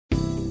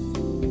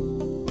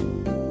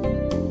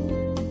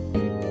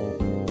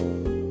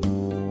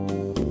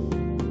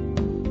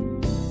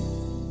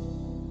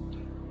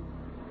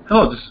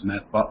Hello, this is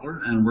Matt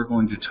Butler, and we're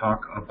going to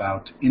talk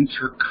about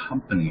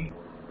intercompany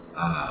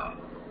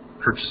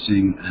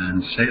purchasing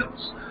and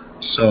sales.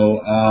 So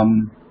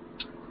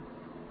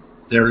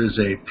there is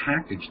a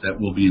package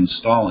that we'll be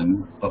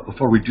installing, but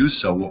before we do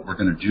so, what we're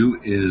going to do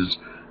is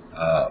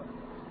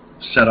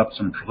set up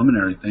some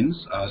preliminary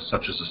things,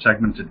 such as a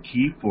segmented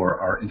key for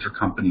our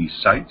intercompany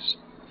sites.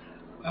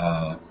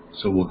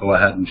 So we'll go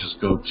ahead and just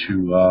go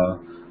to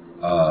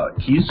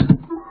keys. You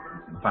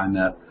can find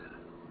that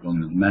going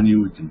to the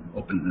menu. We can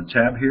open it in a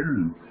tab here,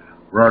 and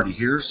we're already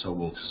here, so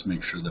we'll just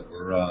make sure that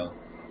we're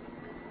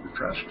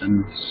refreshed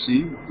and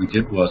see. What we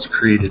did was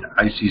created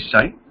IC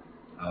site.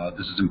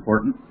 This is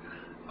important.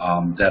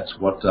 That's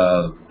what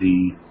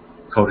the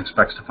code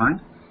expects to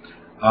find.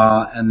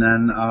 And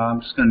then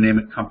I'm just going to name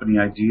it company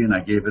ID, and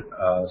I gave it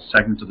a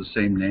segment of the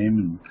same name,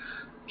 and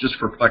just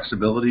for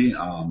flexibility,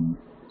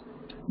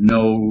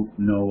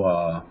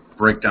 no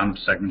breakdown of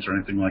segments or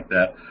anything like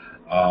that.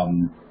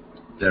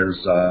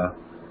 There's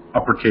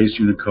uppercase,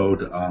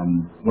 Unicode,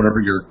 whatever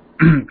your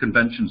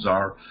conventions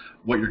are.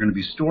 What you're going to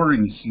be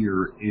storing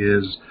here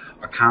is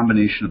a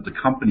combination of the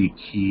company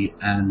key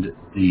and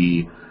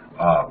the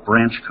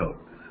branch code,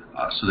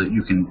 so that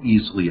you can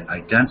easily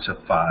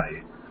identify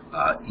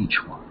each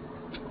one.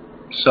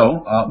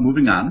 So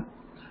moving on,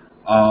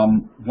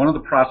 one of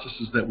the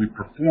processes that we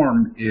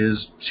perform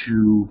is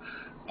to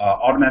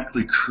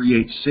automatically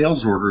create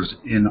sales orders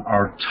in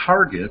our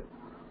target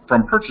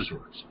from purchase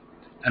orders.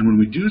 And when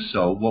we do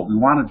so, what we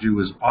want to do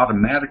is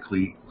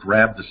automatically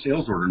grab the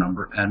sales order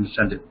number and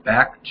send it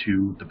back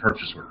to the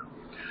purchase order.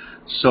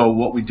 So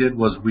what we did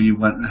was we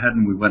went ahead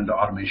and we went to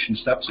automation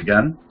steps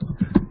again.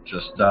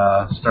 Just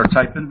start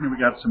typing. Here we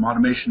got some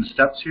automation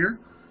steps here.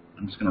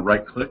 I'm just going to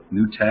right click,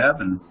 new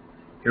tab, and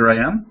here I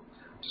am.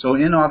 So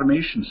in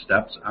automation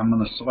steps, I'm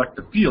going to select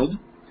the field,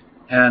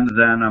 and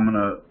then I'm going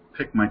to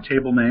pick my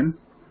table name,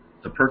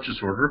 the purchase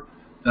order.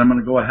 Then I'm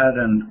going to go ahead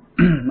and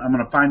I'm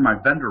going to find my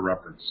vendor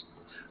reference.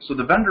 So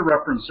the vendor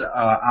reference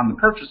on the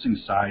purchasing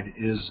side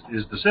is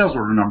the sales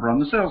order number on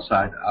the sales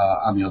side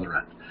on the other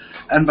end,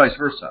 and vice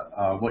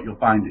versa. What you'll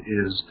find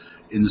is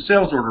in the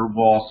sales order,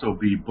 we'll also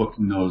be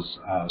booking those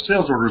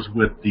sales orders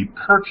with the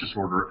purchase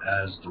order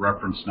as the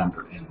reference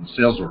number in the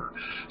sales order.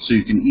 So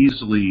you can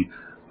easily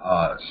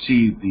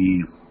see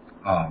the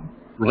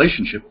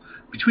relationship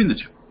between the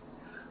two.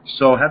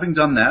 So having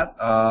done that,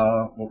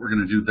 what we're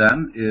going to do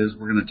then is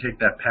we're going to take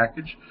that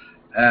package,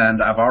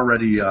 and I've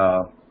already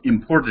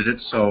imported it,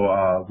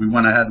 so we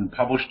went ahead and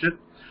published it.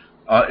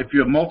 If you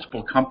have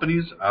multiple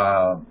companies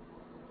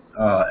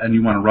and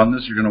you want to run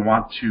this, you're going to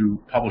want to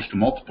publish to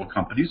multiple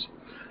companies.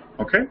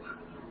 Okay,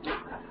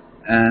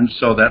 and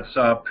so that's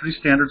pretty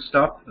standard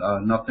stuff.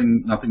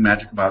 Nothing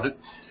magic about it.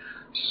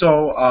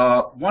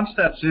 So once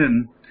that's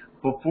in,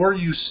 before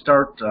you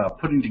start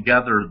putting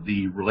together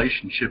the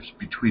relationships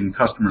between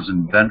customers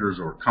and vendors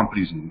or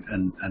companies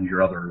and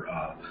your other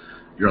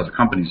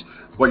companies,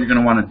 what you're going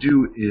to want to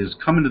do is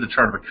come into the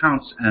chart of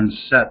accounts and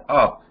set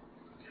up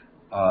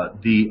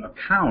the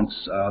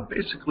accounts,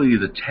 basically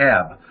the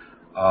tab,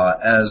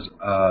 as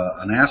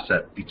an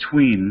asset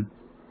between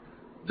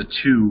the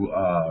two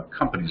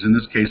companies. In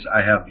this case,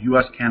 I have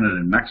U.S., Canada,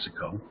 and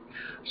Mexico.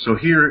 So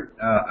here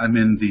I'm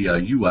in the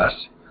U.S.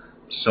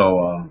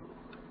 So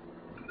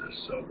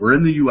we're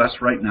in the U.S.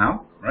 right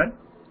now, right?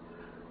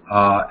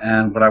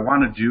 And what I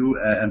want to do,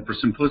 and for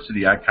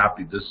simplicity, I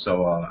copied this,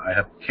 so I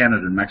have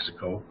Canada and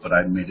Mexico, but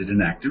I made it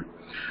inactive.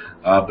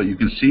 But you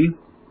can see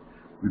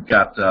we've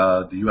got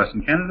the U.S.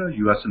 and Canada,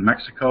 U.S. and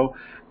Mexico,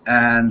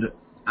 and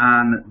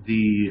on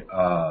the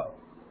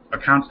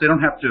accounts, they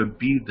don't have to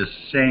be the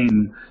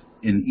same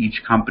in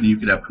each company. You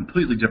could have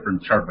completely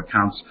different chart of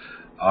accounts.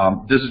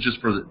 This is just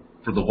for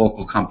the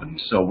local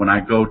companies. So when I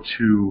go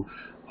to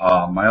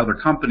my other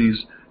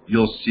companies,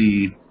 you'll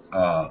see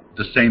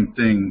the same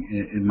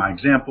thing in my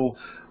example,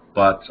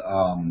 but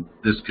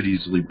this could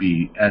easily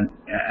be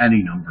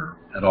any number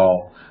at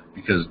all,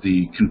 because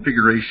the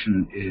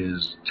configuration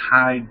is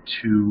tied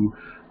to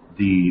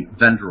the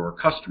vendor or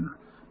customer,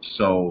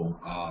 so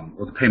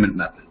or the payment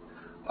method.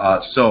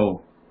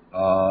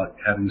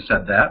 Having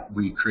said that,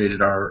 we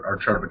created our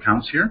chart of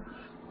accounts here,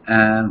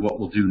 and what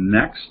we'll do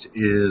next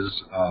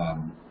is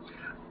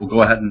we'll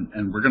go ahead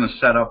and we're going to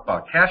set up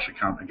a cash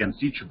account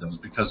against each of those,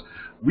 because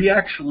we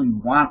actually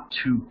want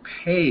to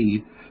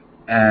pay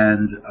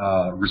and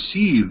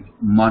receive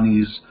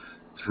monies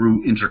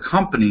through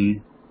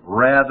intercompany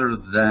rather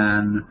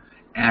than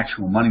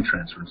actual money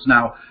transfers.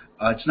 Now,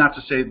 it's not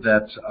to say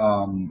that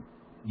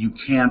you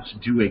can't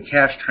do a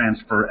cash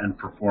transfer and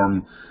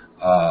perform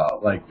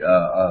like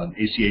an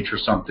ACH or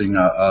something,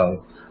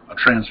 a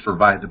transfer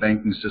via the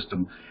banking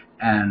system,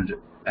 and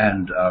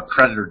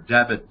credit or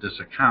debit this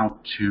account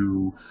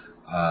to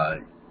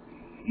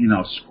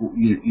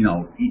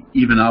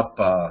even up,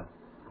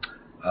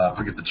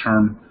 forget the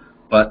term,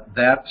 but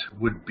that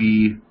would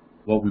be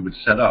what we would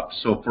set up.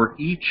 So for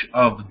each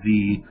of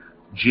the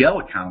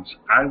GL accounts,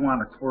 I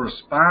want a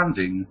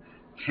corresponding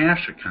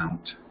cash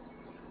account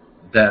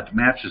that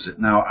matches it.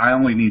 Now I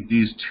only need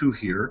these two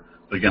here,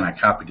 but again I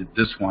copied it.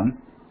 This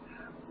one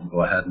We'll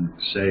go ahead and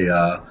say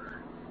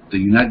the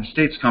United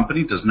States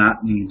company does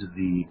not need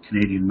the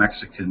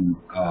Canadian-Mexican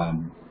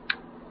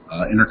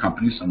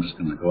intercompany, so I'm just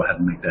going to go ahead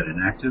and make that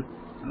inactive.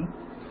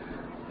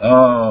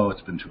 Oh,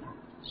 it's been too long.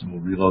 So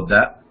we'll reload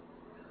that,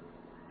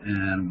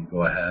 and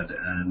we'll go ahead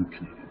and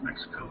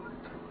Canadian-Mexico.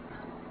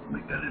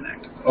 Make that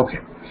inactive. Okay,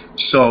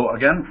 so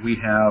again, we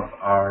have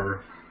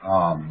our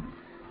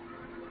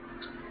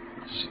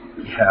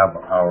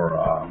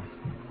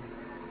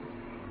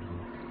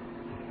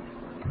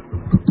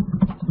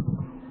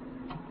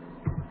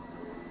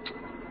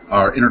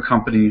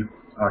intercompany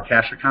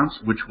cash accounts,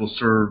 which will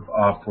serve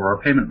for our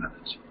payment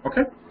methods.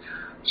 Okay,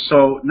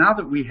 so now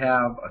that we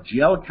have a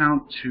GL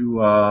account to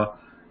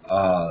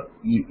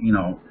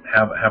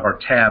have our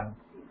tab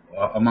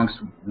amongst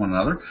one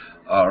another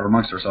or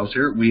amongst ourselves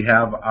here, we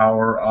have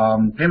our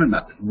payment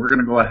method. We're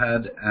going to go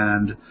ahead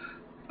and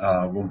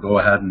we'll go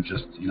ahead and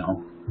just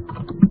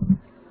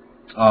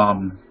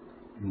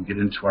we'll get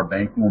into our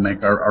bank and we'll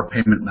make our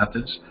payment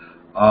methods.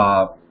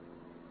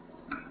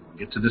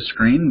 Get to this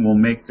screen, we'll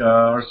make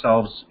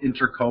ourselves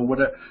interco.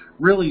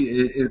 Really,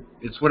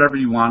 it's whatever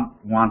you want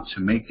to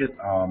make it.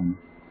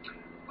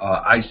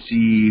 IC,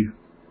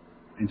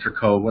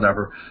 interco,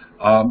 whatever.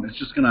 It's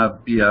just going to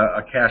be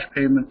a cash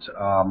payment.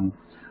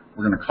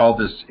 We're going to call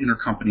this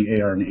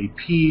intercompany AR and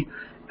AP,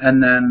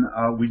 and then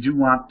we do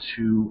want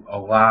to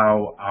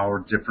allow our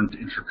different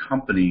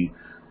intercompany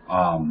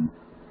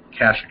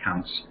cash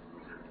accounts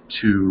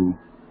to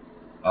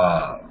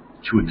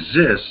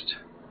exist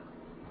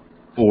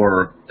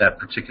for that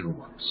particular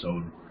one.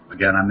 So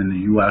again, I'm in the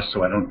U.S.,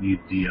 so I don't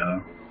need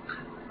to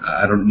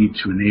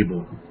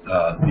enable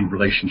the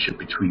relationship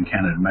between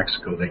Canada and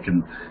Mexico. They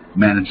can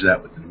manage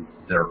that within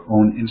their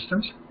own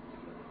instance.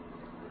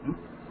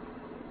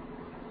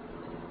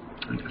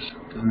 I just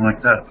didn't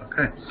like that.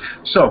 Okay,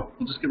 so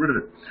we'll just get rid of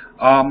it.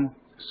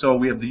 So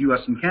we have the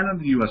U.S. and Canada,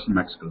 the U.S. and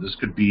Mexico. This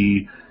could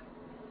be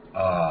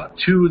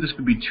 2. This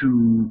could be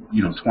 2,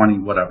 20,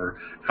 whatever.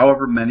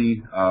 However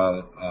many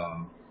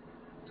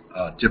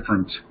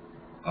different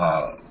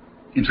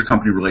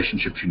intercompany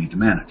relationships you need to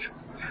manage.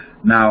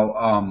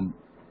 Now,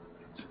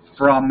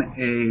 from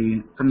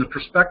the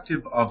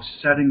perspective of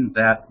setting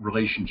that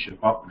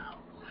relationship up now,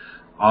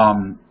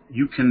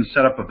 you can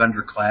set up a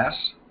vendor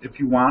class if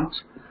you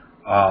want,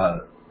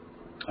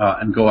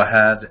 and go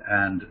ahead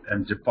and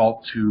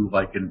default to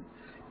like an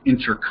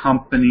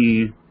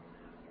intercompany,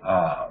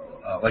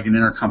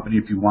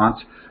 if you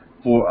want.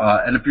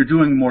 And if you're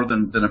doing more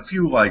than a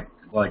few, like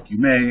you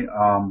may,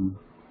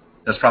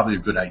 that's probably a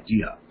good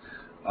idea.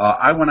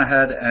 I went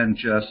ahead and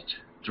just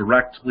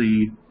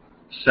directly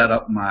set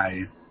up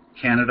my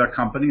Canada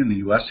company in the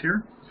U.S.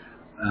 here.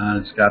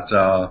 It's got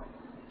the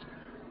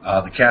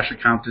cash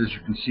account, as you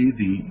can see,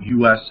 the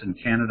U.S. and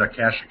Canada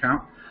cash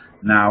account.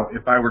 Now,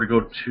 if I were to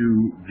go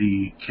to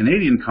the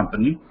Canadian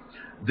company,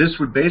 this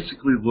would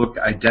basically look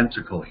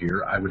identical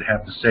here. I would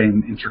have the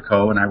same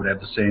interco, and I would have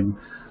the same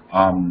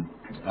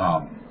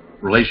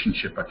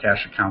relationship, a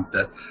cash account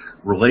that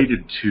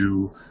related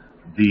to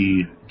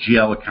the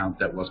GL account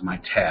that was my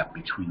tab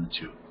between the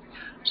two.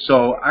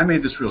 So I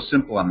made this real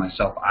simple on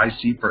myself.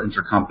 IC for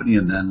intercompany,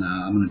 and then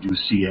I'm going to do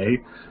CA.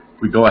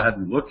 If we go ahead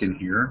and look in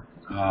here,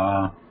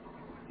 yeah.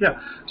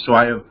 So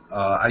I have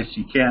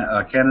IC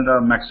Canada,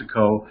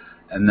 Mexico,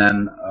 and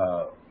then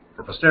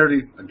for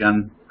posterity,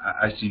 again,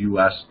 IC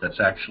US. That's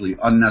actually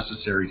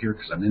unnecessary here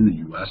because I'm in the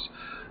US.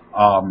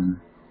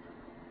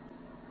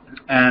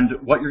 And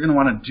what you're going to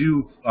want to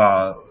do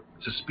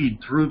to speed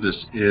through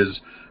this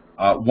is,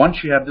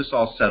 once you have this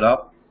all set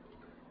up,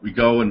 we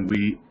go and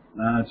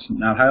it's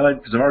not highlighted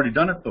because I've already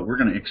done it, but we're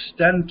going to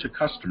extend to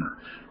customer.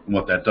 And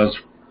what that does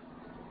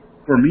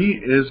for me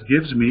is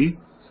gives me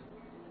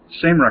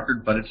same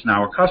record, but it's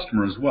now a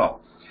customer as well.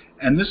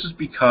 And this is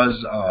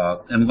because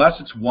unless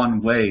it's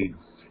one way,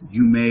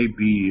 you may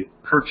be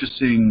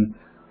purchasing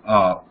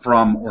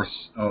from or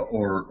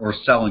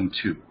selling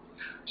to.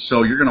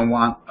 So you're going to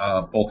want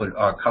both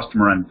a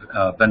customer and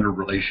vendor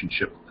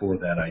relationship for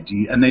that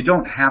ID. And they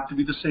don't have to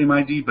be the same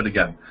ID, but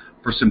again,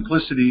 for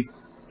simplicity,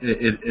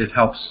 it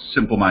helps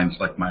simple minds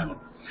like my own.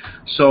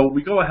 So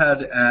we go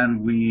ahead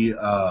and we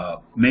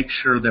make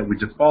sure that we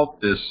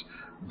default this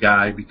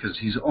guy because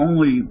he's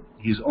only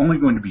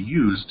going to be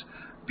used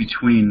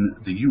between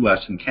the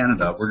U.S. and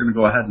Canada. We're going to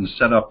go ahead and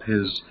set up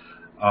his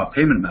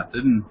payment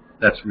method, and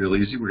that's real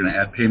easy. We're going to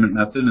add payment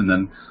method, and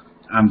then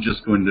I'm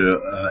just going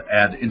to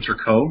add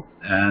interco,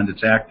 and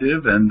it's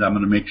active, and I'm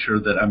going to make sure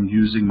that I'm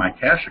using my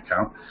cash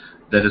account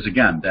that is,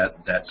 again,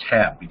 that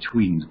tab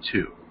between the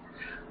two.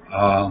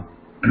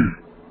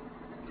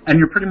 And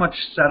you're pretty much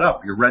set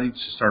up. You're ready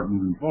to start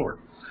moving forward.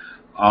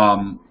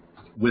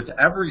 With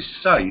every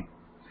site,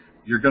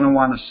 you're going to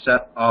want to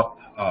set up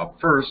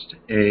first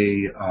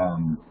the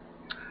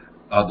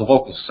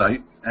local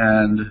site,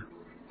 and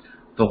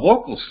the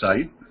local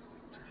site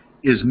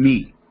is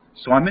me.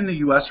 So I'm in the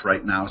U.S.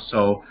 right now,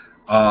 so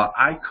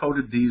I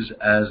coded these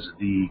as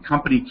the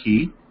company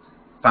key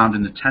found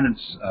in the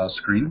tenants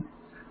screen.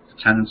 The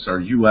tenants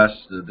are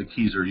U.S., the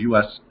keys are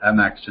U.S.,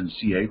 MX, and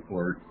CA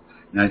for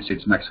United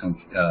States, Mexico,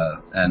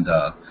 and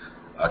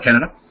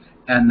Canada,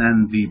 and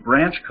then the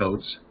branch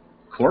codes,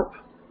 Corp.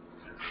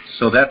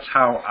 So that's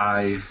how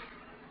I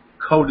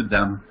coded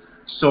them.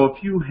 So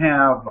if you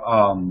have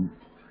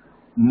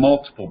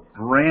multiple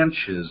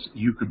branches,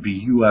 you could be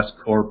U.S.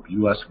 Corp,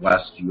 U.S.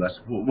 West, U.S.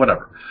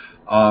 whatever.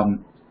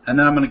 And then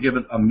I'm going to give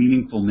it a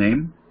meaningful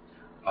name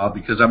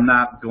because I'm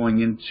not going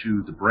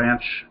into the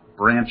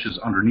branches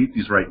underneath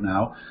these right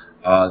now.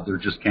 They're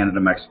just Canada,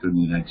 Mexico, and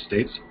the United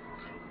States.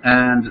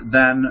 And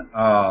then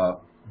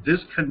this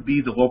can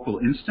be the local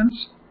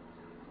instance.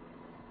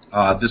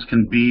 This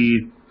can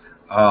be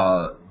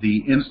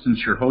the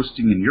instance you're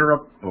hosting in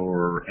Europe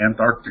or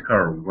Antarctica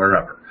or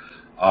wherever.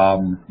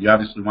 You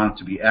obviously want it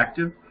to be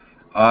active.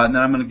 And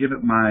then I'm going to give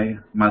it my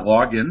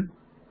login,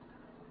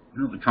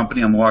 the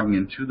company I'm logging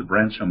into, the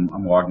branch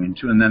I'm logging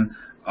into, and then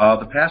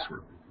the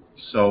password.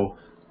 So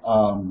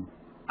I'm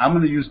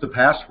going to use the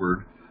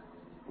password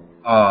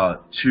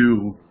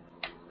to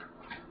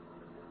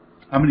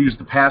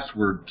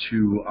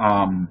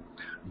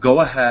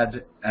go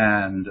ahead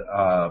and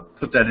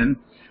put that in.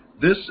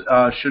 This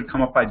should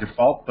come up by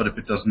default, but if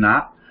it does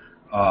not,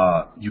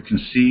 you can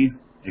see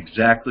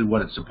exactly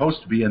what it's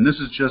supposed to be. And this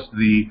is just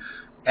the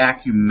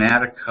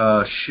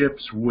Acumatica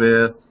ships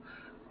with,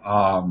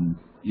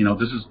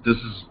 this is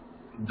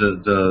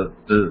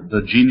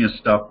the genius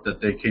stuff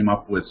that they came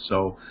up with,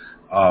 so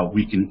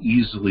we can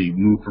easily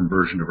move from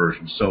version to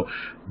version. So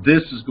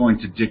this is going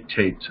to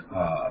dictate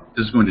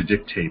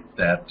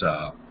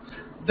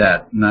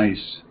that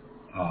nice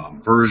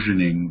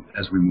versioning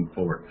as we move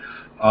forward.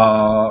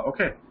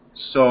 Okay,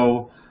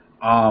 so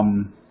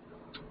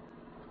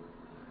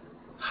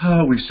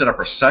we've set up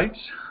our site.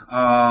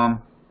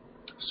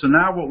 So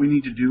now what we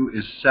need to do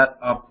is set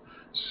up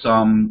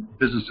some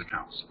business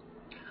accounts.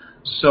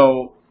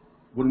 So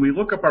when we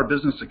look up our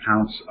business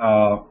accounts,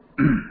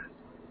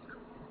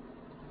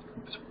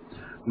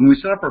 when we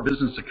set up our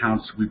business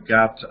accounts, we've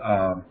got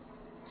a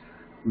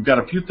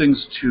few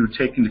things to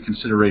take into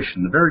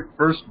consideration. The very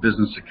first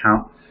business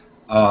account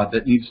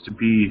that needs to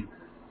be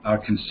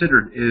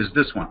considered is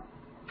this one.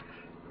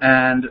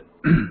 And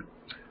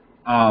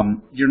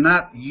you're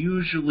not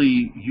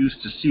usually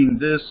used to seeing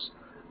this,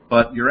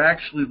 but you're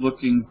actually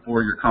looking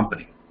for your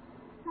company.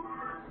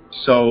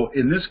 So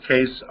in this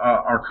case,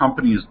 our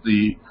company is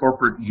the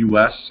corporate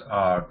U.S.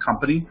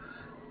 Company,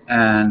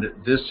 and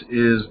this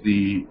is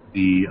the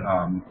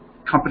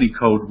company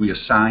code we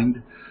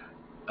assigned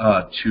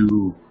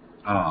to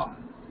the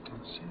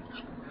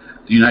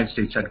United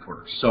States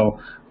headquarters. So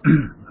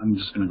I'm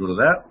just going to go to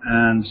that,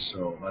 and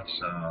so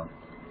let's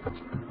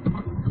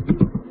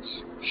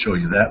show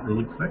you that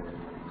really quick.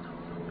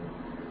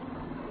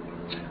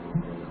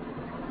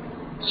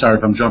 Sorry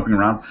if I'm jumping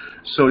around.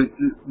 So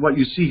what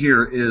you see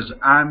here is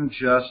I'm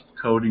just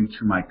coding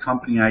to my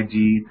company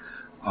ID,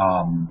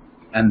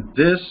 and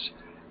this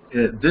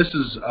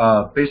is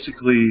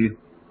basically,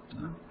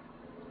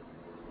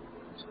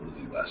 let's go to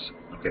the U.S.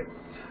 Okay,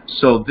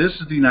 so this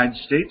is the United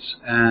States,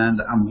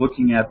 and I'm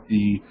looking at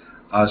the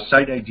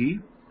site ID,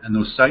 and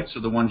those sites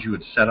are the ones you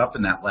would set up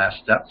in that last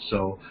step.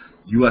 So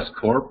U.S.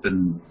 Corp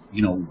and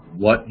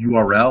what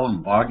URL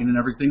and login and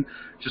everything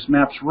just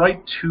maps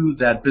right to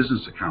that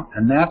business account,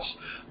 and that's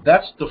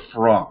the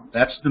from,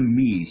 that's the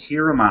me.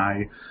 Here am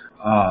I,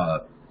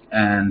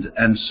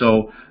 and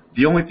so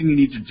the only thing you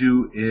need to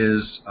do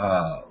is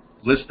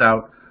list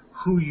out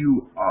who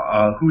you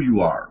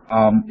are.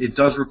 It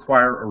does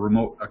require a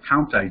remote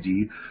account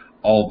ID,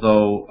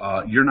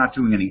 although you're not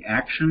doing any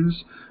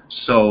actions,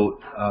 so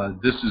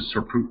this is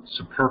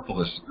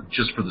superfluous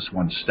just for this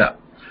one step.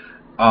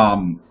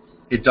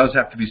 It does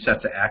have to be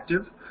set to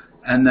active.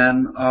 And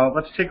then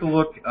let's take a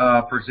look,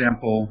 for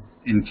example,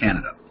 in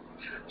Canada.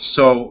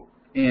 So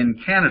in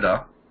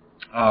Canada,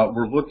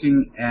 we're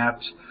looking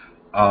at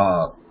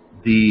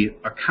the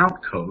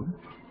account code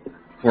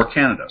for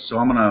Canada. So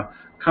I'm going to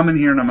come in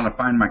here and I'm going to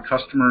find my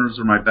customers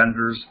or my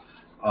vendors.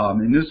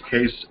 In this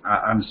case,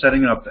 I'm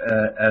setting up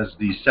as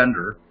the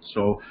sender.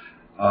 So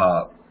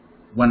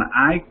when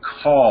I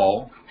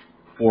call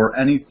for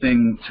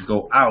anything to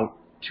go out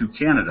to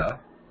Canada,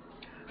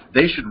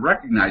 they should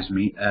recognize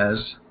me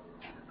as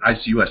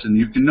ICUS. And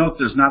you can note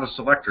there's not a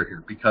selector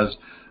here because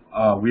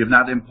we have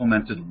not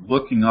implemented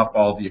looking up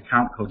all the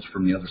account codes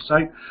from the other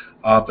site,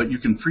 but you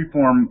can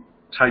freeform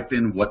type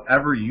in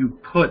whatever you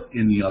put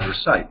in the other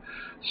site.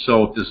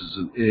 So if this is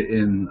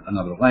in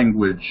another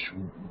language,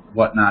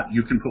 whatnot,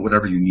 you can put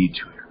whatever you need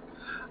to here.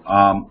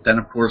 Then,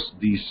 of course,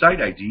 the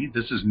site ID,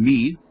 this is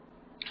me.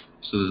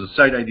 So the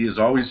site ID is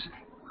always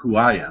who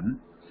I am.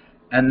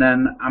 And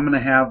then I'm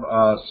going to have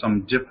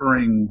some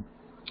differing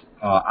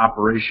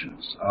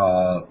operations.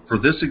 For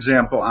this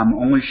example, I'm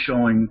only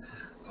showing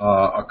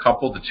a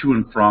couple, the to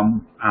and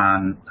from,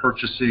 on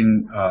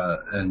purchasing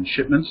and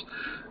shipments.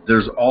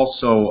 There's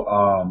also,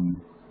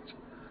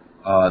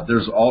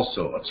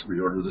 let's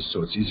reorder this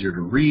so it's easier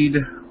to read.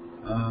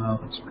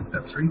 Let's make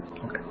that 3.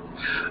 Okay.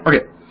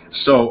 Okay.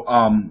 So,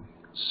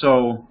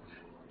 so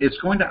it's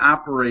going to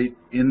operate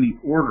in the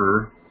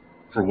order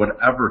for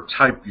whatever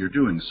type you're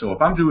doing. So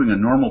if I'm doing a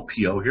normal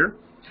PO here,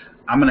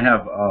 I'm going to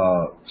have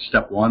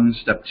step 1,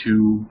 step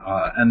 2,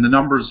 and the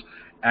numbers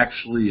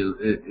actually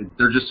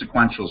they're just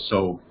sequential,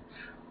 so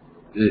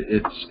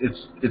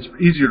it's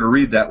easier to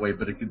read that way,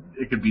 but it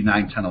could be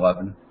 9, 10,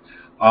 11.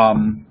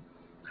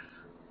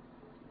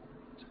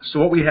 So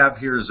what we have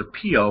here is a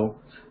PO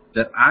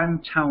that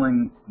I'm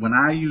telling, when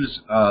I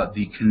use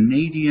the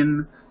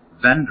Canadian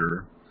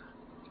vendor,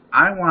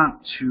 I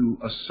want to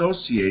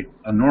associate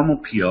a normal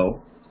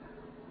PO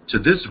to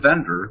this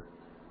vendor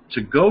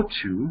to go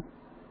to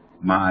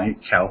my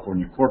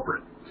California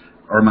corporate,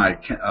 or my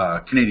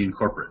Canadian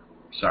corporate,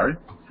 sorry.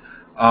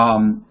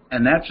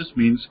 And that just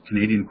means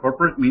Canadian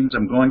corporate means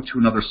I'm going to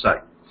another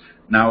site.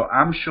 Now,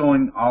 I'm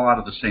showing all out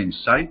of the same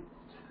site.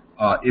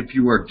 If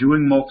you are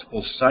doing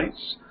multiple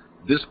sites,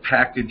 this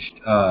package,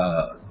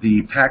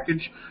 the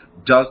package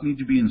does need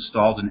to be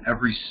installed in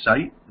every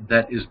site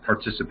that is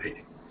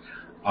participating,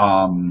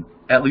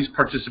 at least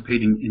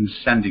participating in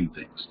sending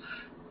things.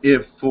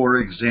 If, for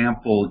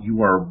example,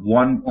 you are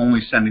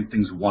only sending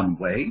things one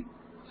way,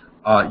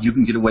 you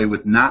can get away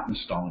with not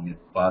installing it,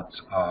 but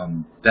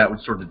that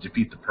would sort of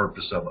defeat the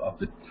purpose of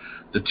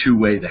the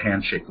two-way, the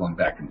handshake going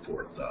back and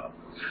forth.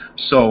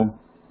 So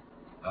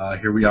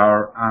here we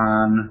are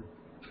on,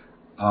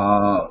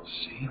 let's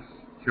see,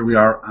 here we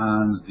are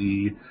on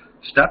the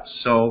steps.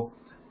 So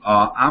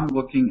I'm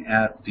looking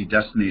at the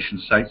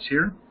destination sites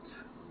here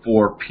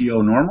for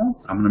PO normal.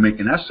 I'm going to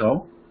make an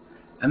SO,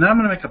 and then I'm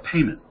going to make a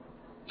payment.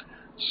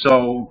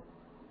 So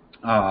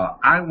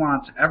I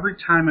want, every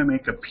time I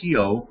make a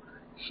PO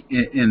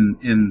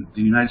in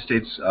the United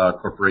States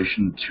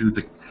corporation to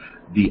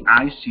the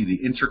IC, the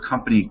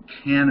Intercompany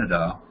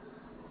Canada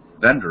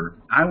vendor,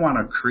 I want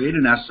to create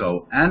an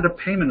SO and a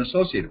payment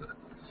associated with it.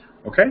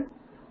 Okay?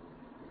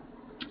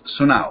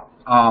 So now,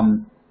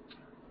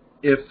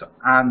 if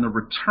on the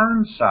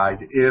return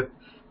side, if,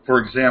 for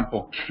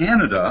example,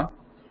 Canada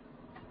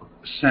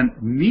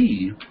sent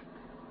me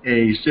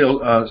a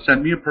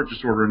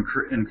purchase order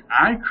and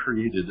I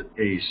created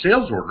a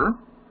sales order,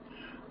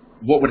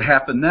 what would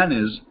happen then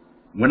is,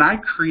 when I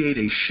create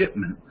a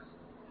shipment,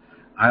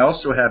 I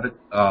also have it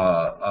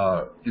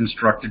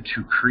instructed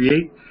to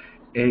create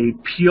a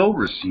PO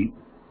receipt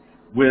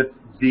with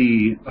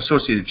the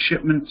associated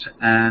shipment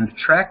and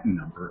tracking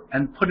number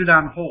and put it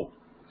on hold.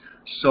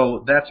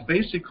 So that's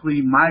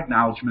basically my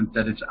acknowledgement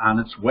that it's on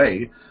its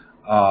way,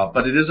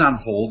 but it is on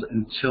hold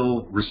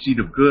until receipt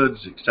of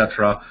goods,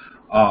 etc.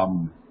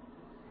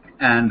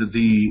 And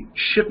the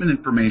shipment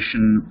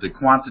information, the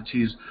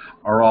quantities,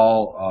 are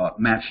all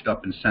matched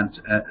up and sent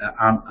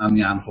on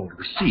the on-hold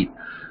receipt.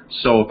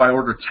 So if I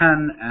order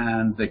 10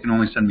 and they can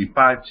only send me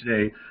 5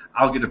 today,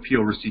 I'll get a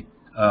PO receipt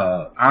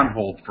on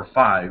hold for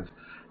 5.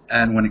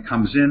 And when it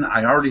comes in,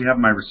 I already have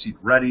my receipt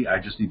ready. I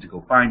just need to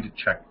go find it,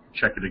 check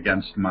it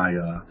against my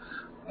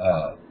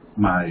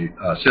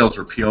sales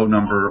or PO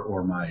number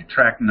or my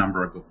tracking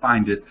number. I go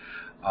find it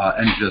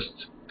and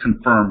just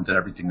confirm that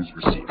everything is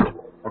received.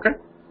 Okay.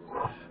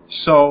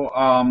 So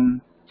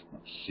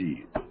let's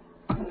see.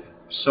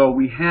 So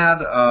we had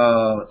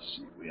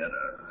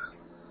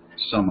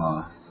some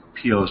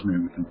POs.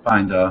 Maybe we can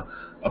find a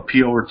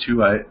PO or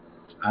two. I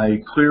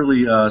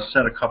clearly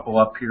set a couple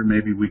up here.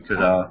 Maybe we could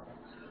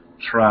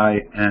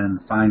try and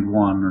find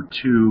one or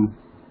two.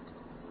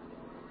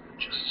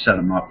 Just set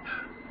them up.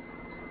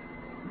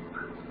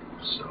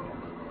 So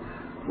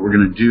what we're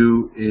going to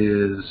do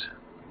is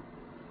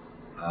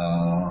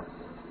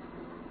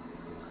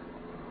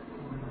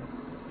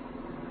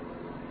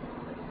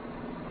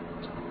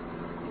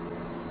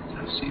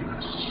let's see.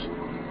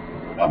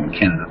 I'm in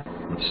Canada.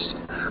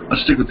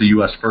 Let's stick with the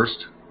U.S.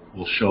 first.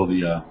 We'll show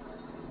the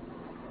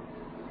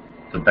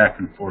back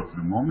and forth in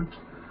a moment.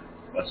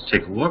 Let's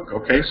take a look.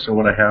 Okay, so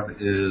what I have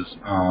is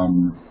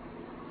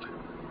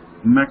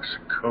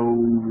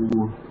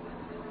Mexico,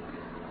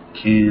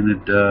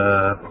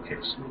 Canada. Okay,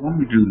 so when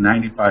we do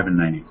 95 and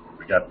 94,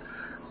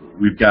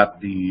 we've got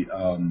the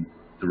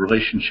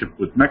relationship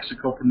with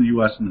Mexico from the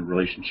U.S. and the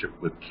relationship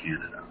with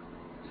Canada.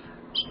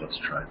 So let's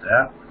try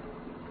that.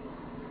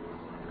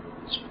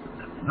 Let's put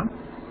that in.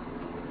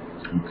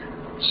 Okay,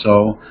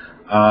 so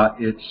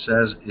it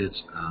says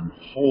it's on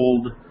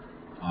hold.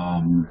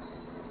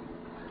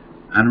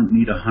 I don't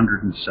need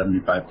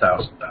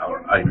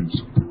 $175,000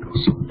 items.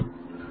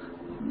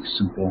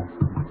 Simple.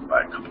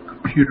 Buy a couple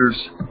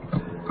computers.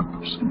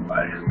 Just gonna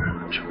buy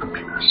 2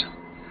 computers.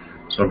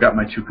 So I've got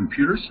my 2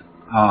 computers,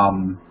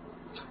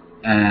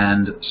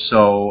 and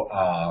so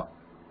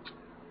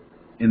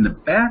in the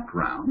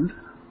background,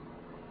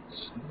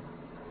 let's see.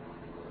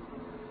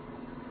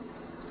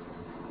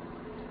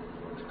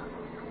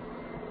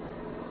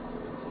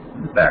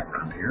 In the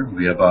background here,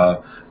 we have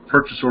a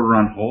purchase order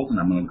on hold, and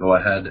I'm going to go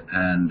ahead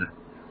and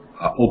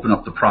open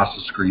up the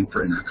process screen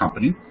for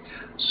intercompany.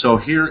 So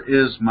here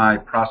is my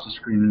process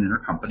screen in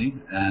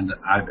intercompany, and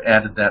I've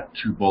added that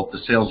to both the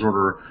sales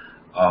order,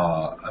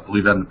 I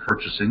believe, and the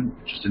purchasing,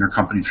 just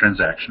intercompany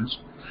transactions.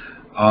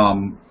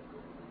 But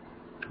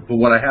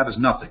what I have is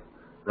nothing,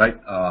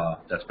 right?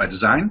 That's by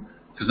design,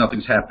 because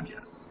nothing's happened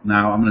yet.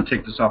 Now I'm going to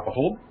take this off a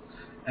hold,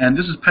 and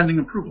this is pending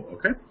approval,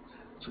 okay?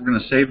 So we're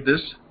going to save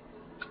this,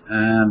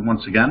 and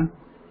once again,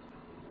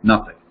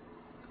 nothing.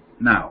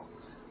 Now,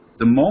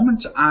 the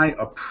moment I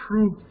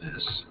approve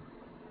this,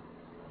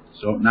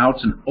 so now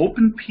it's an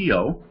open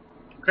PO,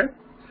 okay?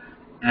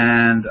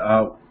 And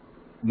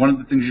one of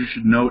the things you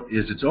should note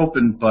is it's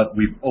open, but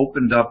we've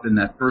opened up in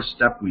that first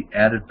step, we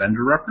added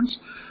vendor reference.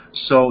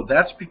 So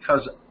that's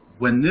because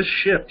when this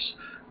ships,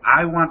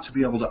 I want to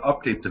be able to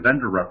update the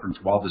vendor reference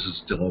while this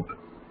is still open.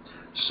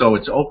 So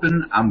it's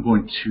open. I'm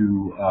going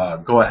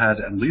to go ahead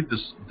and leave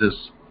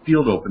this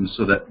field open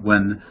so that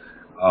when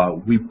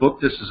we book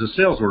this as a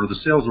sales order, the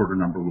sales order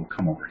number will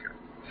come over here.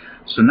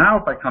 So now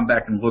if I come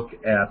back and look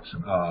at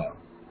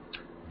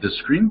this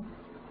screen,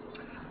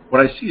 what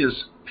I see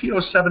is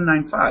PO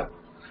 795.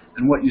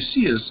 And what you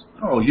see is,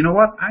 oh, you know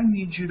what? I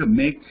need you to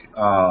make,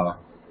 I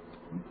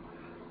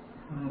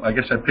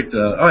guess I picked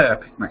I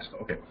picked Mexico.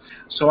 Okay.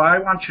 So I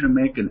want you to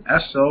make an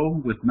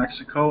SO with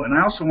Mexico, and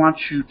I also want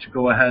you to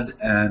go ahead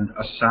and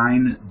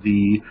assign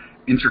the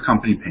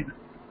intercompany payment,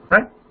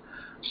 right?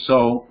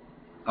 So,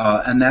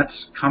 and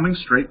that's coming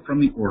straight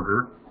from the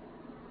order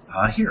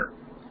here.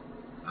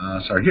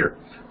 Here.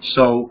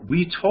 So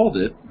we told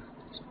it,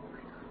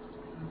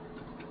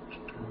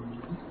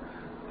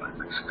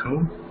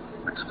 Mexico.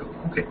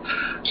 Okay.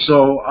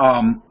 So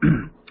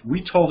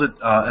we told it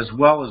as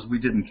well as we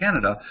did in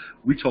Canada.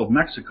 We told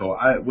Mexico,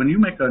 when you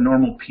make a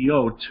normal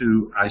PO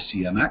to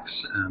ICMX,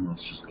 and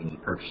let's just go to the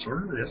purchase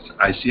order. Yes,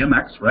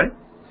 ICMX, right?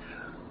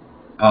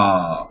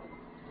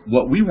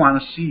 What we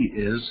want to see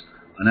is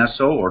an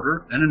SO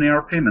order and an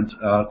AR payment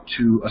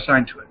to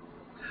assign to it.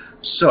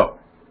 So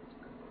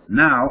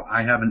now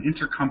I have an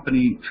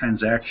intercompany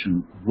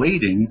transaction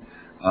waiting.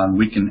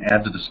 We can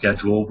add to the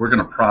schedule. We're going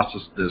to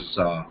process this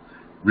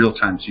real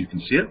time so you can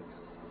see it.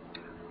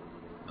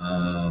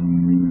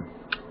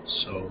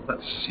 So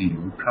let's see,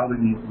 we probably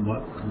need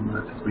what?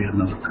 I think we had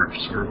another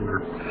purchase order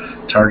we're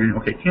targeting.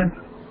 Okay,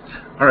 Canada.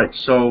 All right,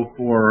 so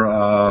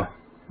for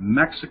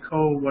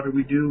Mexico, what did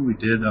we do? We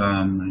did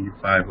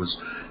 95 was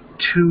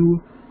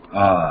 2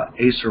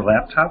 Acer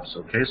laptops.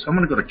 Okay, so I'm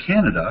going to go to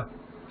Canada,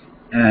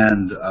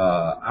 and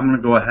I'm going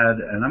to go ahead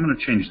and I'm going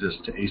to change this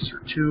to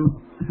Acer 2.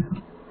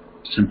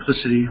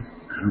 Simplicity.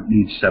 I don't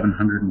need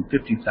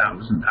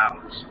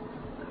 $750,000.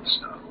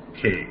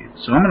 Okay,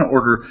 so I'm going to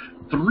order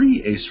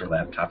 3 Acer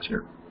laptops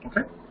here.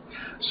 Okay,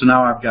 so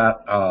now I've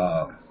got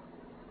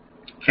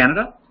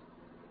Canada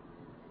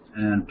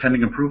and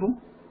pending approval,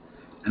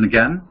 and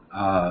again,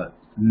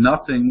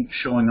 nothing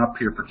showing up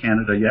here for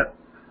Canada yet.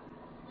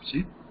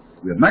 See,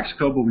 we have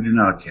Mexico, but we do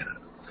not have Canada.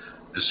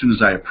 As soon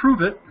as I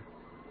approve it,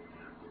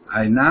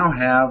 I now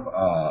have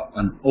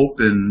an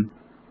open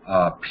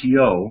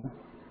PO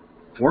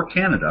for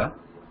Canada.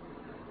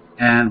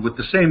 And with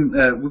the same,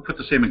 we put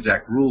the same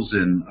exact rules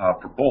in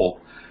for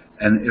both.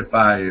 And if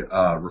I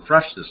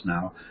refresh this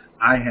now,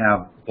 I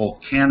have both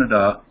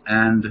Canada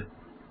and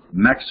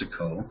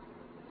Mexico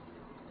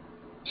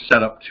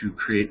set up to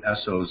create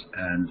SOs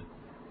and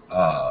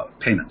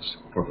payments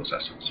for those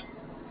SOs.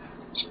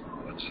 So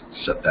let's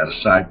set that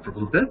aside for a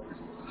little bit.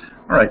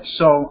 All right,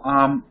 so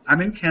I'm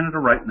in Canada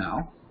right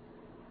now,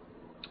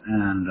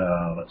 and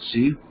let's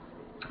see.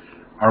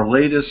 Our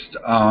latest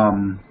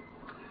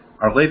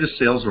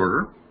sales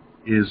order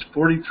is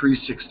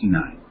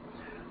 $43.69.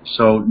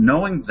 So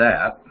knowing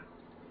that,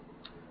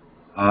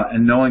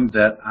 and knowing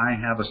that I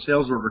have a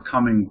sales order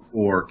coming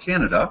for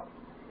Canada,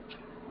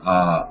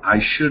 I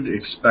should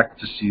expect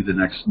to see the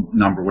next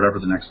number, whatever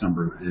the next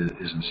number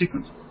is in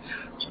sequence.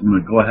 So I'm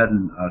going to go ahead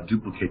and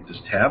duplicate this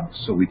tab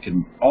so we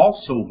can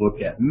also look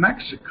at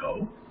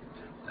Mexico.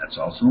 That's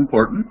also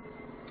important.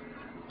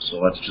 So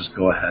let's just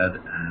go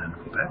ahead and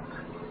go back.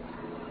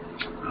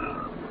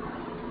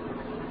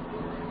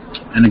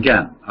 And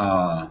again,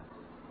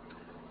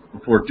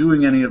 before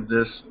doing any of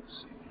this,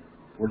 let's see,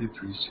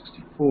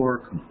 4364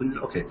 completed.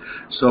 Okay,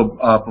 so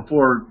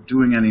before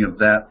doing any of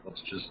that,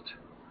 let's just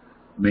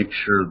make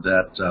sure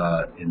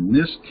that in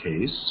this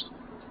case,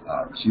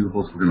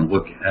 receivables, we're going to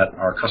look at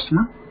our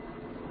customer,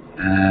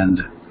 and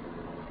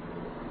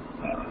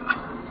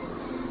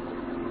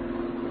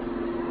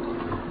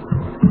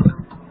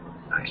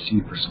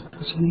IC for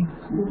simplicity.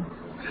 Cool.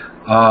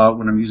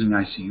 When I'm using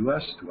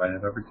ICUS, do I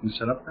have everything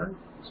set up right?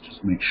 Let's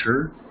just make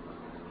sure.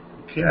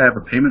 Okay, I have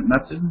a payment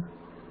method.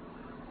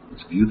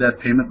 Let's view that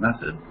payment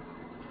method.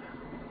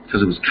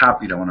 Because it was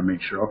copied, I want to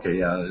make sure, okay,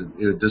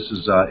 this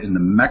is in the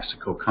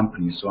Mexico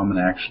company, so I'm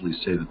going to actually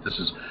say that this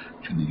is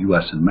to the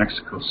U.S. and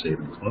Mexico, save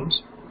and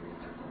close.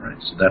 All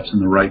right, so that's in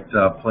the right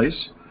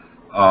place.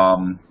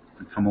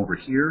 We come over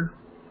here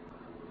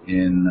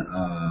in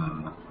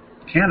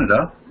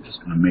Canada. I'm just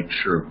going to make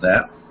sure of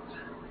that.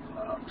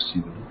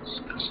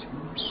 Receivables,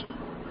 customers.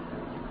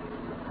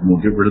 And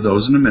we'll get rid of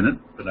those in a minute,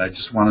 but I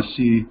just want to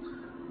see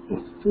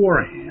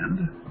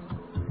beforehand.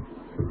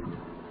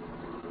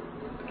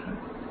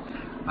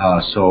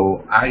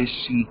 So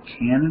IC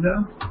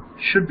Canada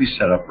should be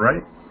set up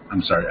right.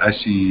 I'm sorry,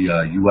 IC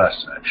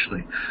US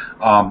actually.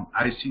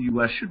 IC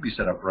US should be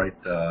set up right.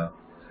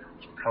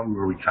 It's probably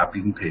where we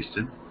copied and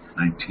pasted,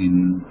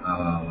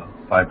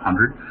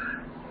 19500.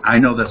 I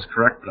know that's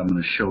correct, but I'm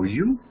going to show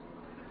you.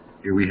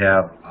 Here we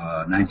have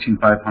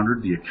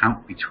 19,500, the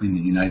account between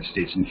the United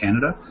States and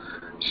Canada.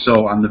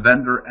 So on the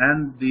vendor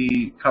and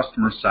the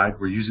customer side,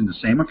 we're using the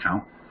same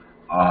account.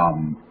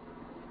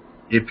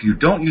 If you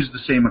don't use the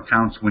same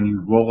accounts, when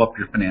you roll up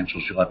your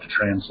financials, you'll have to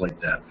translate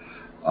that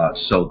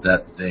so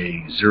that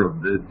they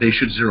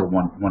should zero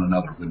one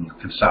another when you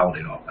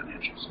consolidate all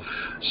financials.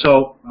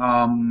 So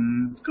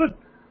good.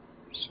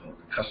 So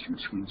the customer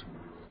screens,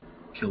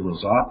 will kill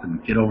those off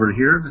and get over to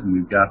here, and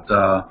we've got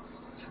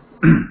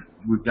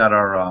we've got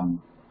our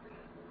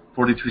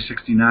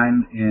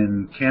 4369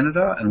 in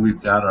Canada, and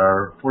we've got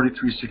our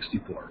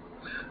 4364.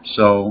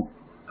 So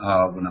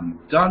when I'm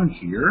done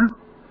here,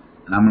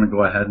 and I'm going to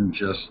go ahead and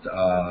just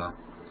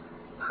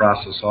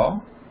process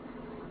all.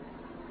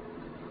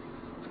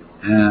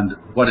 And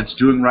what it's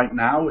doing right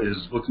now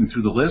is looking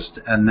through the list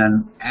and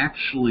then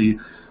actually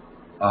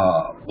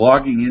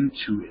logging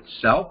into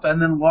itself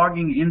and then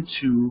logging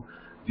into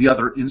the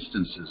other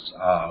instances,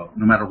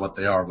 no matter what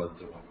they are, whether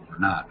they're local or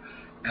not.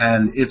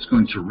 And it's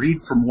going to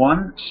read from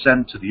one,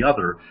 send to the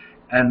other.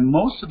 And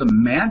most of the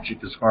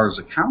magic as far as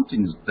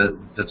accounting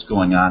that's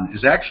going on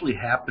is actually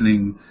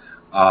happening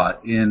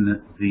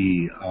in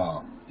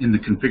the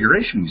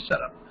configuration we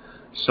set up.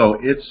 So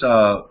it's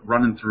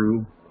running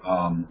through.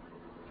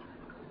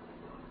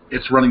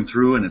 It's running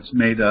through, and it's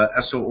made a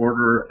SO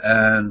order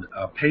and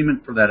a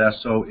payment for that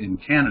SO in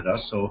Canada.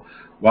 So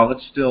while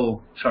it's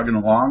still chugging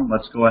along,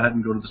 let's go ahead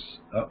and go to this.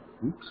 Oh,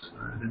 oops,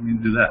 I didn't mean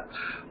to do that.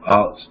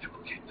 Let's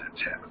duplicate that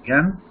tab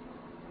again.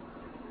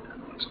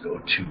 And let's go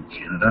to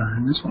Canada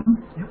in this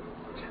one. Yep.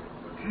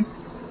 Okay.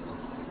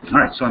 All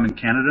right, so I'm in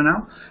Canada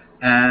now,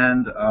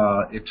 and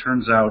it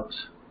turns out,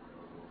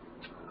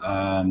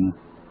 I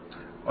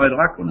had a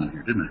lot going on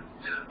here, didn't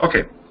I?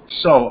 Okay,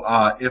 so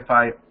if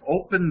I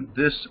open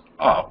this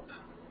up,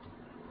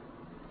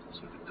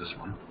 let's look at this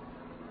one.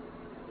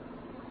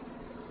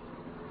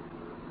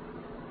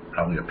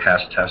 Probably a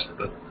past test,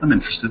 but I'm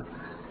interested.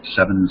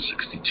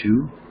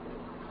 762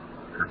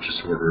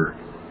 purchase order.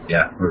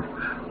 Yeah, we're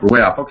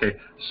way off. Okay,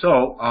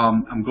 so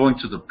I'm going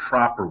to the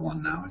proper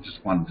one now. I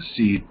just wanted to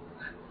see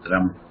that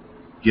I'm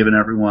giving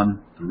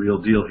everyone the real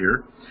deal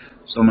here.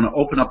 So I'm going to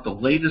open up the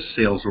latest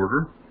sales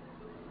order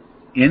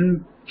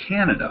in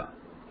Canada,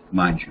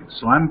 mind you.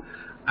 So I'm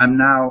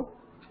now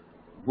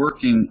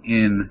working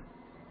in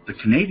the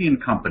Canadian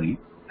company,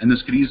 and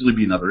this could easily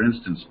be another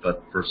instance,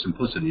 but for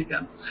simplicity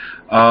again.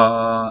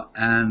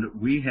 And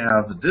we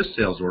have this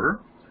sales order,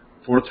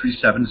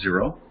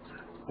 4370,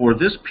 for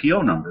this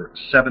PO number,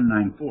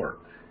 794.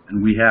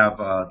 And we have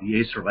the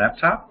Acer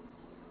laptop,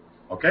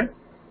 okay?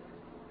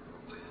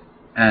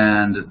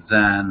 And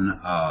then,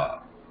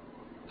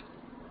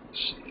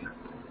 let's see.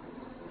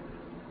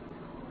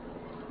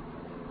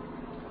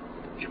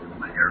 Get rid of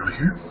my arrow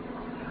here.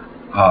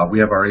 We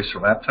have our Acer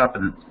laptop,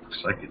 and it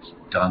looks like it's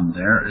done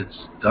there.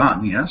 It's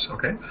done, yes,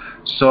 okay.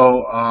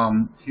 So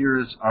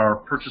here's our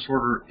purchase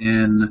order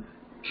in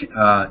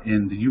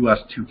the U.S.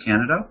 to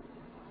Canada,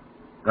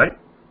 right?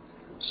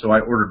 So I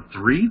ordered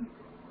 3,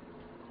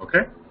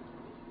 okay.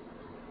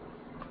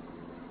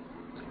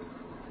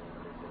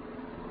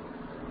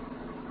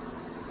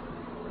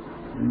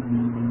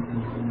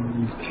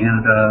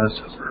 Canada,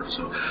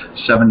 so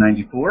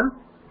 794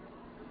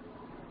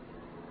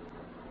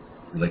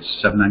 relates to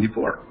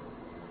 794,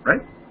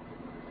 right?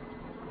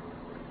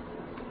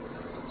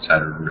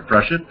 Decided to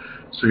refresh it.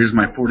 So here's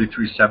my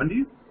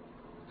 4370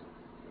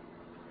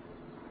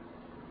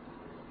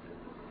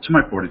 to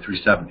my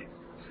 4370.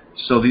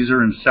 So these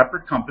are in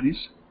separate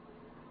companies.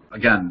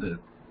 Again,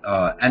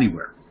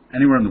 anywhere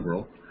in the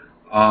world.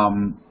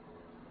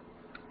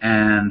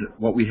 And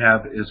what we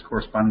have is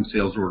corresponding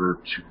sales order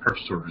to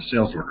purchase order to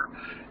sales order.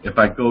 If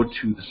I go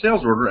to the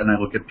sales order and I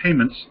look at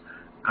payments,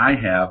 I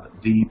have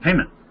the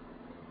payment,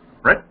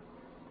 right?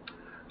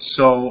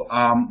 So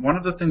one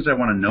of the things I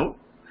want to note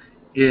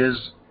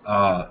is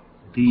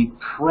the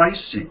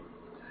pricing.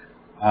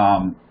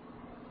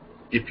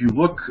 If you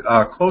look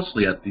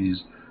closely at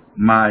these,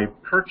 my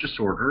purchase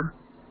order,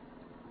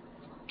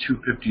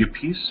 $250 a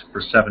piece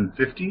for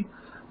 $750.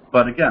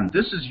 But again,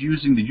 this is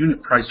using the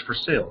unit price for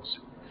sales.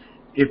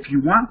 If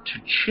you want to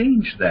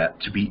change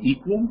that to be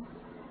equal,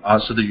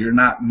 so that you're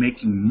not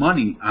making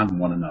money on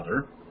one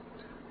another,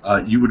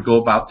 you would go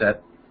about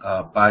that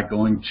by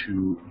going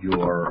to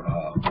your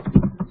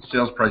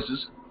sales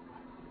prices,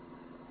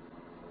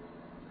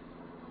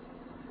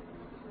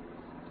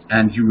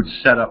 and you would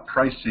set up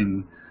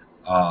pricing.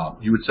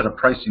 You would set up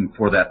pricing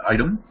for that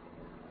item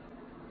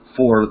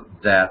for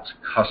that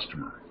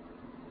customer,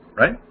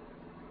 right?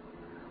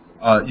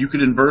 You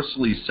could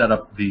inversely set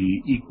up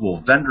the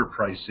equal vendor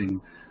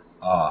pricing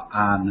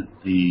on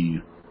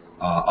the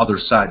other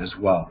side as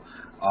well.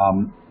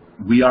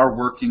 We are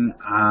working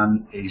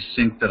on a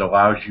sync that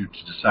allows you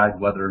to decide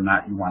whether or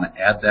not you want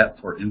to add that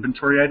for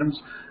inventory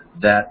items.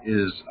 That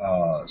is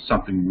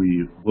something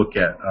we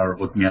are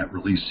looking at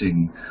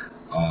releasing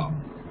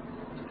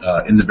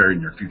in the very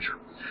near future.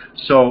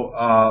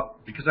 So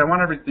because I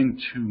want everything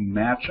to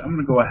match, I'm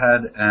going to go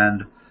ahead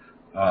and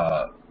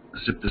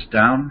zip this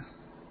down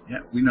Yeah,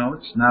 we know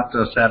it's not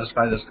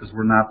satisfied us because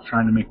we're not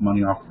trying to make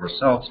money off of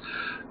ourselves.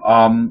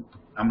 I'm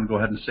going to go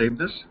ahead and save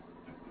this.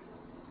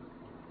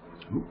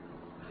 Ooh,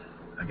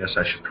 I guess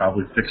I should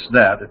probably fix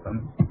that if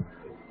I'm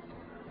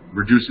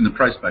reducing the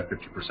price by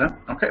 50%.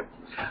 Okay,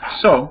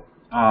 so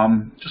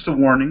just a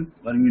warning,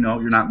 letting you know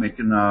you're not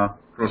making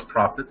gross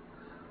profit.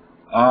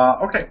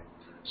 Okay,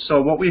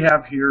 so what we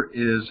have here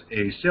is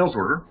a sales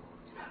order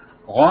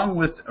along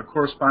with a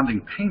corresponding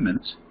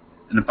payment.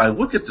 And if I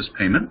look at this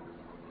payment,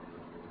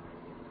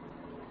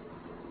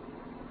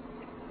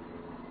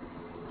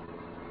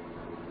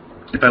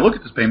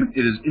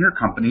 it is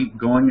intercompany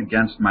going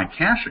against my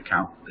cash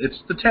account.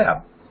 It's the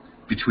tab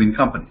between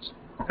companies.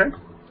 Okay.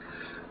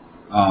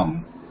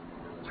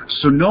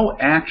 So no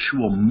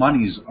actual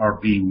monies are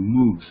being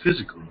moved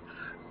physically,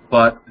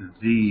 but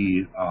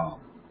the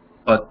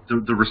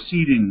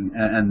receipting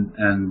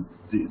and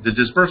the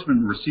disbursement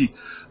and receipt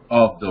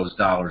of those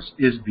dollars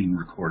is being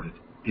recorded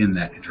in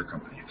that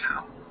intercompany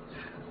account.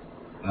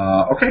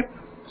 Okay,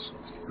 so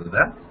let's get rid of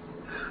that.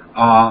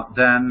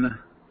 Then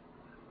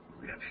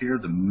we have here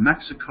the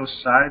Mexico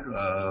side,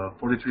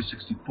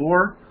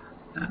 4364,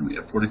 and we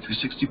have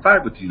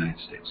 4365 with the United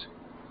States.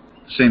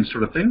 Same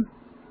sort of thing.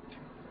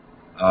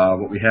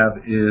 What we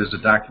have is a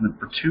document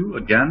for 2.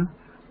 Again,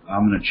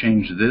 I'm going to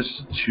change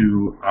this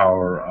to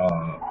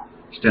our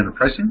standard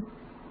pricing.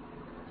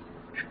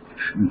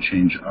 And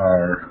change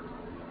our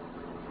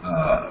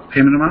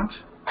payment amount.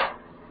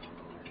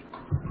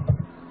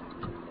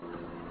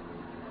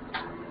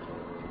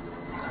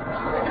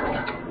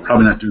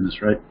 Probably not doing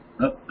this right.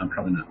 No, I'm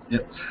probably not.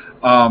 Yep.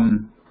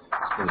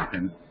 Let's go to the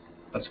payment.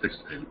 Let's fix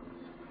the payment.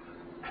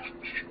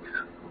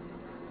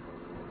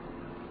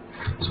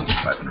 So it's a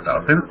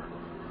 $500 payment.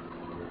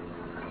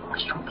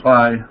 Just to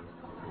apply.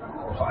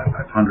 Apply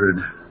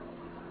 500.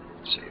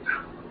 Save.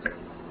 Okay.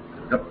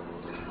 Yep.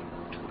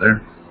 There.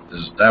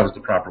 That was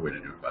the proper way to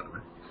do it, by the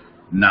way.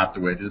 Not the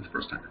way I did it the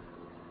first time.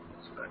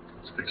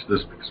 Let's fix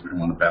this because we don't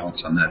want to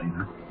balance on that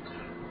either.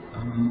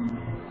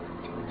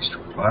 Just to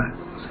apply.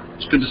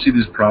 It's good to see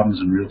these problems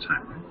in real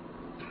time,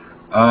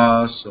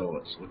 right? So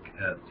let's look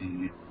at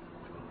the.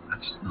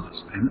 That's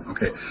payment.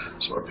 Okay.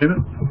 So our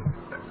payment.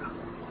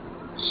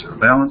 So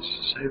balance.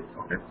 Save.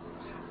 Okay.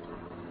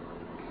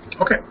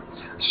 Okay.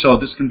 So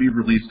this can be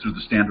released through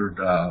the standard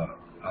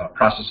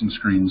processing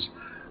screens.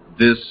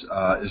 This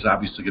is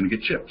obviously going to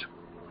get shipped.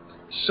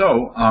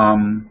 So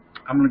I'm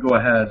going to go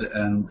ahead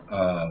and,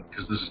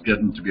 because this is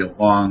getting to be a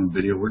long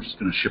video, we're just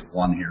going to ship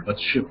one here.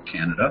 Let's ship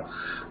Canada.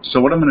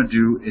 So what I'm going to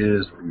do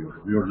is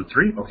reorder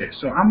 3. Okay,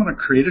 so I'm going to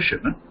create a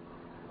shipment.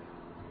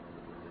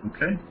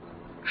 Okay,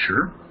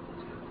 sure.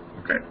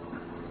 Okay.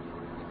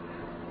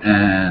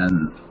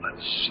 And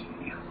let's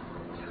see.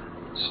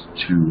 It's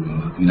to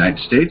the United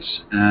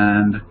States,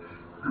 and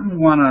I'm going to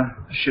want to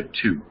ship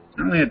 2.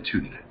 I only had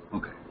 2 today.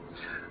 Okay.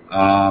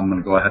 I'm going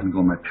to go ahead and go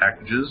in my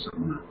packages.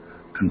 I'm going to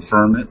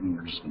confirm it, and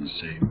we're just going to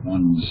say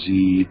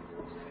 1Z,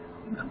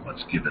 and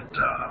let's give it,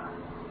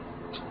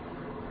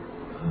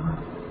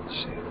 let's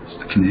see, it's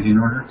the Canadian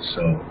order,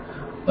 so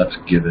let's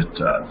give it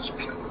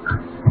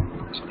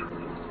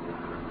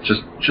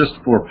just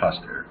for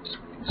posterity, so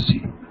we can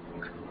see.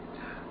 Okay.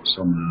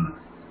 So I'm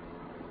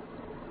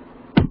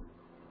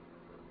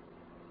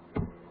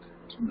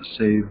going to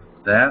save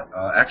that.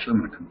 Actually, I'm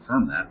going to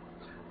confirm that.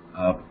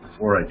 But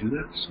before I do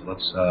that, so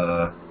let's.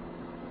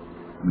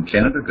 I'm in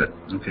Canada, good.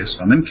 Okay, so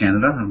I'm in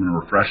Canada. I'm going to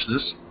refresh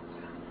this.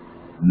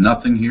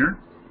 Nothing here.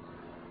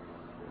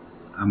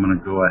 I'm going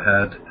to go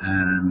ahead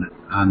and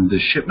on the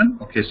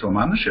shipment. Okay, so I'm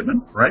on the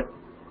shipment, right?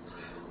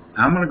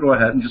 I'm going to go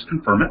ahead and just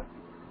confirm it.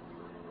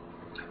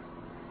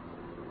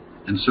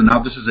 And so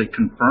now this is a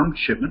confirmed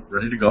shipment,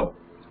 ready to go.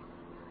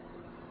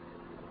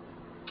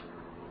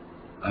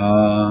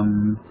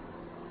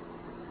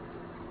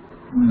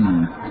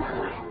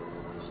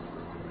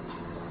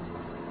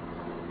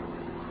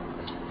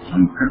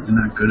 I'm apparently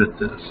not good at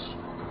this.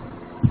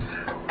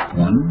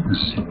 1,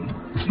 let's see.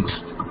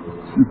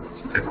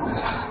 Okay,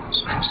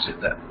 so I'll save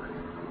that.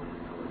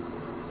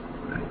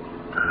 Right.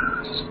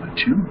 This is my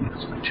 2.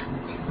 Yes, my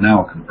 2. Now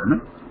I'll confirm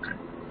it. Okay.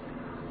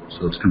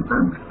 So it's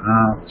confirmed.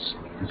 Let's see.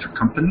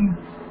 Intercompany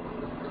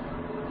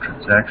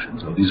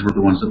transactions. Oh, these were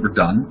the ones that were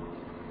done.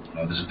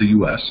 This is the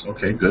U.S.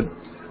 Okay, good.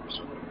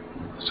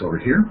 So over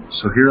here.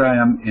 So here I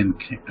am in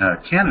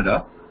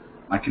Canada,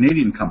 my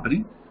Canadian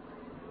company.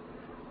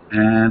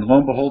 And lo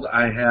and behold,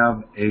 I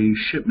have a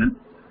shipment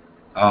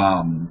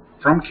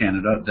from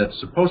Canada that's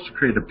supposed to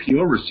create a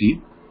PO receipt,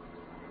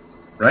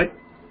 right?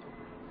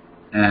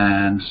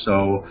 And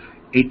so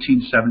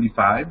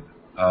 1875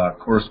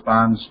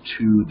 corresponds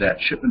to that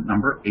shipment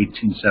number,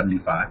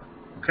 1875,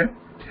 okay?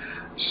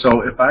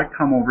 So if I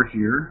come over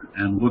here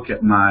and look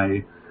at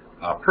my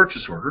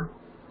purchase order,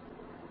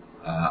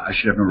 I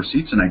should have no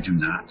receipts, and I do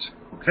not,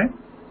 okay?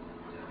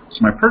 So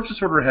my purchase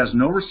order has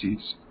no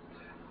receipts.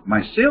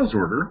 My sales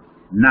order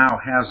now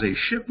has a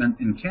shipment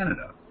in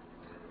Canada.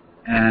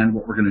 And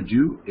what we're going to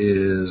do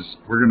is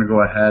we're going to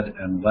go ahead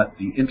and let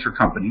the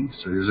intercompany,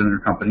 so here's an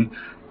intercompany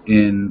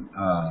in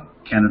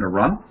Canada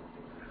run.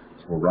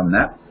 So we'll run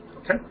that,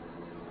 okay?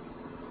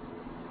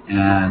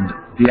 And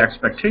the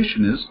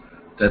expectation is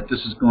that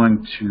this is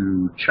going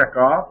to check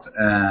off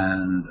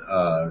and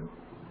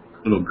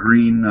little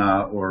green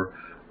or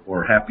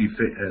happy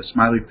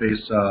smiley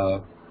face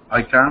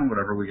icon,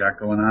 whatever we got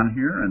going on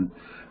here. And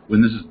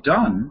when this is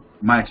done,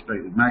 my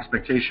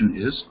expectation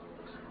is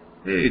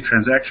a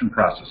transaction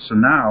process. So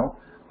now,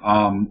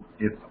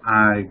 if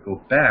I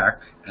go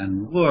back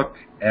and look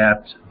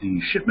at the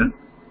shipment,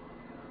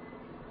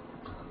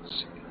 let's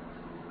see,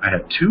 I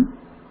had 2,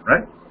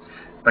 right?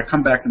 If I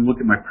come back and look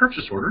at my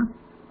purchase order,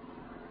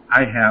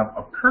 I have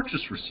a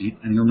purchase receipt,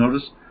 and you'll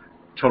notice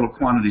total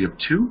quantity of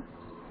 2.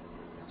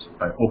 So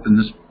if I open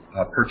this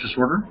purchase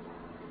order,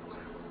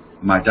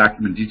 my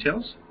document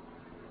details,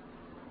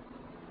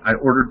 I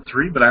ordered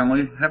 3, but I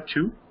only have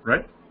 2,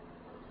 right?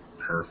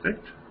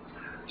 Perfect.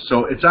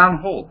 So it's on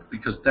hold,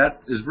 because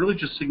that is really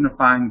just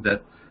signifying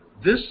that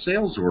this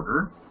sales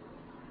order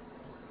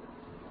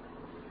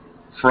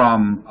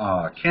from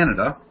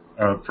Canada,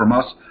 from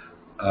us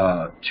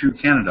to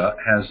Canada,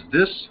 has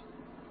this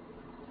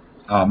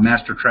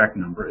master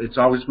tracking number. It's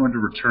always going to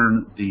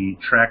return the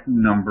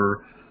tracking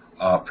number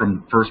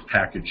from the first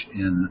package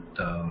in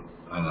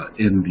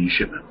the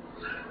shipment.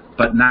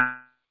 But now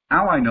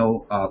I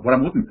know what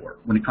I'm looking for.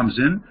 When it comes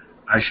in,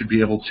 I should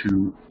be able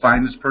to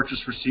find this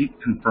purchase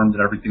receipt, confirm that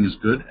everything is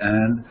good,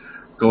 and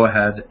go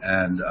ahead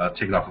and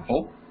take it off of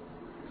hold.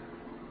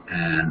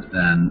 And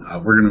then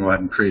we're going to go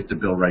ahead and create the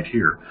bill right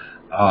here.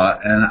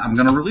 And I'm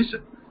going to release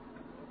it.